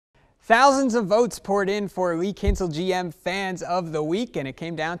Thousands of votes poured in for Lee Kinstle GM Fans of the Week, and it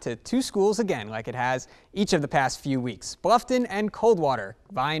came down to two schools again, like it has each of the past few weeks. Bluffton and Coldwater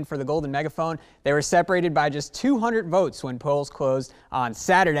vying for the Golden Megaphone. They were separated by just 200 votes when polls closed on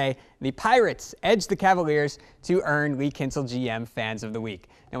Saturday. The Pirates edged the Cavaliers to earn Lee Kinstle GM Fans of the Week.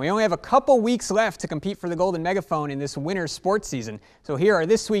 Now, we only have a couple weeks left to compete for the Golden Megaphone in this winter sports season, so here are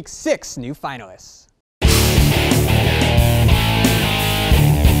this week's 6 new finalists.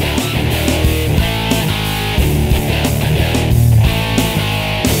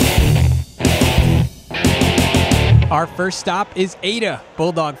 Our first stop is Ada.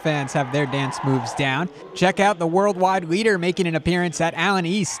 Bulldog fans have their dance moves down. Check out the worldwide leader making an appearance at Allen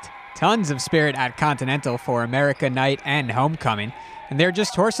East. Tons of spirit at Continental for America Night and Homecoming. And they're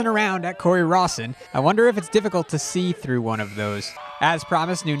just horsing around at Corey Rawson. I wonder if it's difficult to see through one of those. As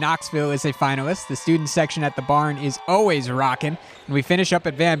promised, New Knoxville is a finalist. The student section at the barn is always rocking. And we finish up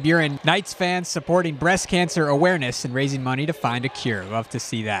at Van Buren. Knights fans supporting breast cancer awareness and raising money to find a cure. Love to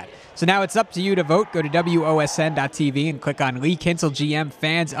see that. So now it's up to you to vote. Go to WOSN.TV and click on Lee Kinstle GM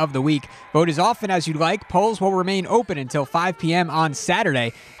Fans of the Week. Vote as often as you'd like. Polls will remain open until 5 p.m. on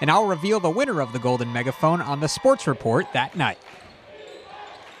Saturday. And I'll reveal the winner of the Golden Megaphone on the Sports Report that night.